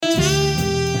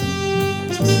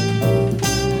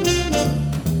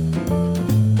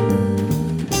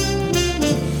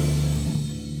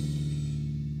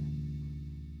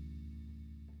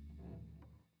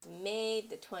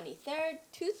23rd,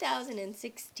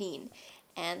 2016.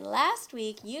 And last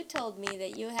week you told me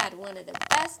that you had one of the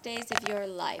best days of your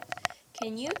life.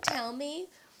 Can you tell me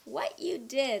what you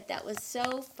did that was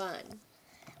so fun?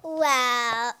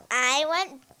 Well, I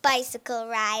went bicycle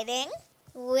riding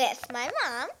with my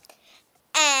mom,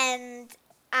 and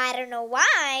I don't know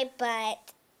why, but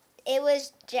it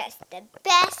was just the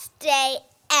best day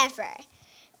ever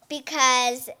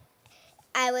because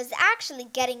I was actually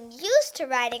getting used to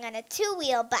riding on a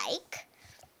two-wheel bike,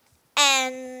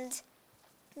 and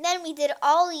then we did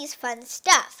all these fun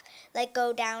stuff, like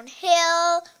go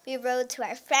downhill, we rode to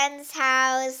our friend's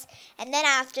house, and then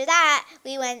after that,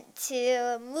 we went to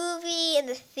a movie in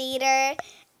the theater,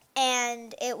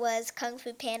 and it was Kung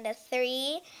Fu Panda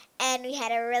 3, and we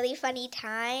had a really funny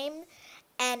time,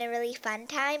 and a really fun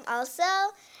time also.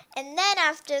 And then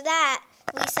after that,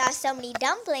 we saw so many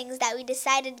dumplings that we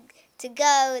decided to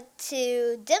go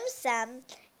to Dim Sum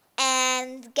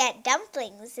and get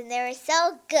dumplings, and they were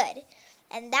so good.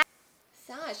 And that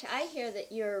Sash, I hear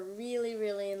that you're really,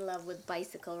 really in love with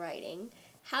bicycle riding.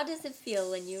 How does it feel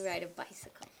when you ride a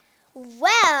bicycle?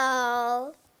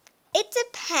 Well, it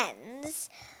depends.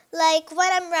 Like when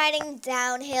I'm riding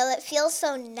downhill, it feels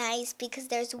so nice because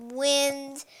there's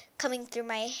wind coming through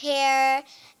my hair,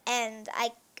 and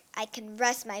I can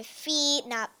rest my feet,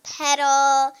 not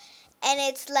pedal, and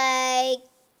it's like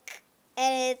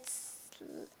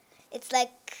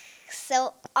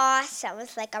so awesome.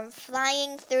 It's like I'm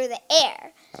flying through the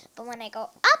air. But when I go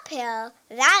uphill,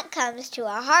 that comes to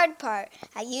a hard part.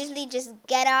 I usually just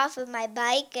get off of my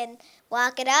bike and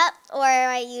walk it up, or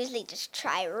I usually just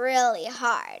try really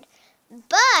hard.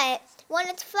 But when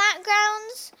it's flat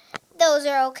grounds, those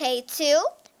are okay too.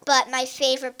 But my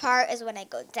favorite part is when I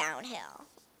go downhill.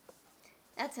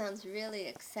 That sounds really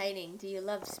exciting. Do you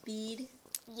love speed?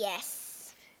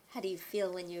 Yes. How do you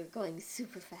feel when you're going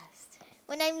super fast?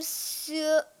 When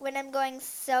I'm going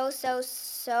so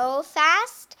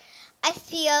fast, I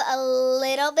feel a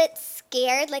little bit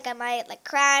scared, like I might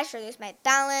crash or lose my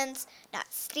balance,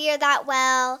 not steer that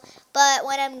well. But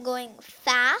when I'm going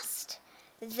fast,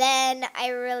 then I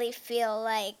really feel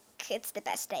like it's the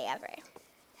best day ever.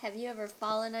 Have you ever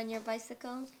fallen on your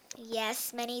bicycle?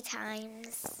 Yes, many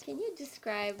times. Can you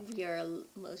describe your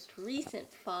most recent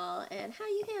fall and how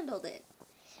you handled it?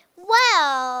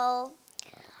 Well,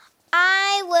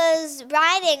 I was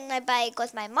riding my bike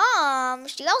with my mom.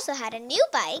 She also had a new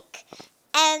bike.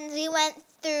 And we went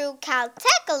through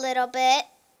Caltech a little bit.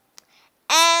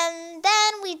 And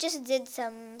then we just did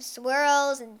some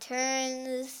swirls and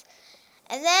turns.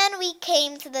 And then we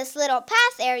came to this little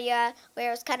path area where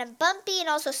it was kind of bumpy and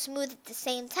also smooth at the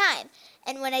same time.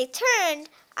 And when I turned,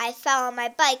 I fell on my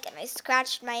bike and I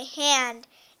scratched my hand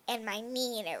and my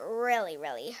knee, and it really,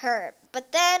 really hurt.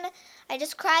 But then I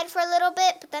just cried for a little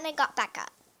bit, but then I got back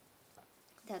up.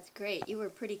 That's great. You were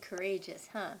pretty courageous,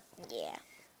 huh? Yeah.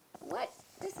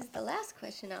 This is the last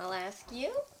question I'll ask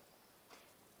you.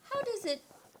 How does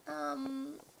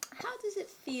it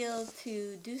feel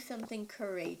to do something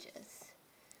courageous?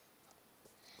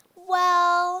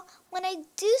 Well, when I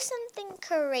do something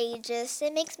courageous,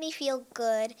 it makes me feel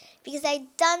good because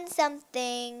I've done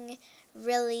something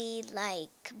really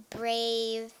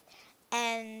brave,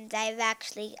 and I've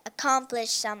actually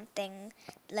accomplished something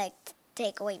like to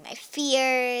take away my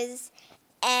fears,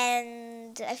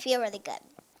 and I feel really good.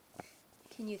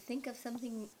 Can you think of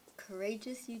something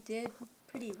courageous you did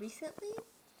pretty recently?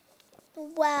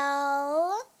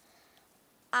 Well,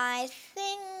 I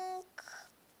think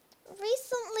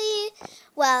recently,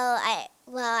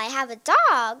 I have a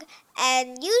dog,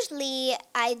 and usually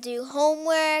I do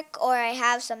homework or I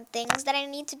have some things that I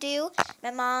need to do.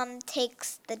 My mom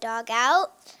takes the dog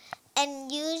out,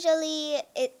 and usually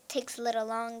it takes a little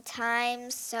long time,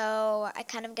 so I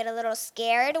kind of get a little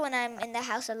scared when I'm in the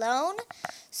house alone.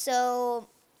 So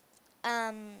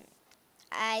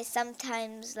I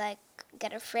sometimes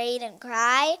get afraid and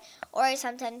cry, or I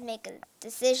sometimes make a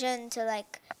decision to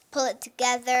pull it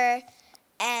together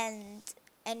and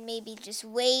maybe just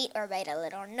wait or write a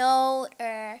little note.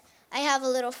 Or I have a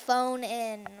little phone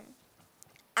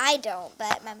I don't,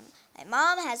 but my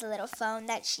mom has a little phone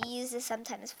that she uses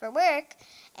sometimes for work,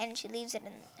 and she leaves it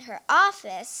in her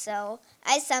office, so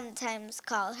I sometimes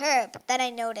call her. But then I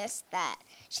noticed that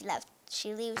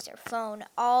she leaves her phone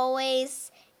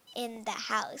always in the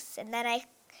house, and then I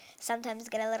sometimes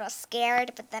get a little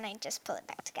scared, but then I just pull it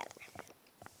back together.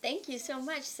 Thank you so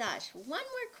much, Sash. One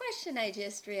more question I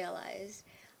just realized.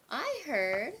 I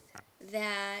heard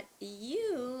that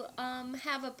you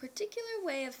have a particular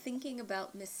way of thinking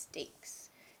about mistakes.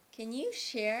 Can you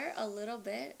share a little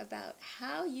bit about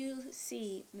how you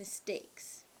see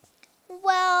mistakes?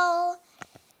 Well,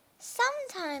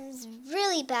 sometimes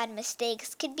really bad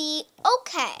mistakes could be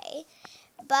okay.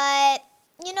 But,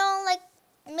 like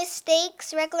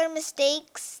mistakes, regular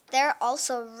mistakes, they're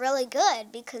also really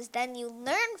good because then you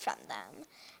learn from them.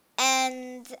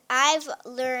 And I've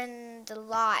learned a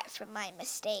lot from my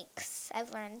mistakes.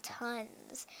 I've learned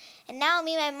tons. And now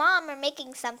me and my mom are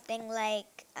making something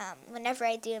like whenever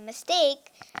I do a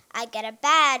mistake, I get a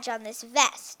badge on this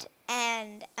vest.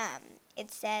 And it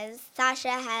says,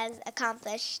 Sasha has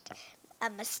accomplished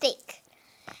a mistake.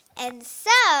 And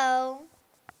so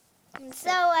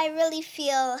I really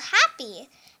feel happy.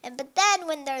 But then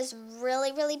when there's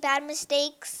really, really bad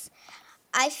mistakes,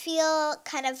 I feel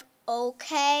kind of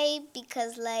okay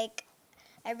because,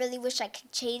 I really wish I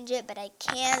could change it, but I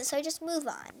can't, so I just move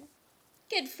on.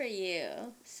 Good for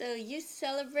you. So you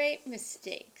celebrate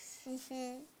mistakes.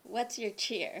 Mm-hmm. What's your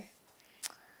cheer?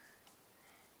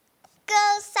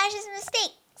 Go Sasha's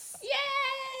mistakes!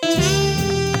 Yay!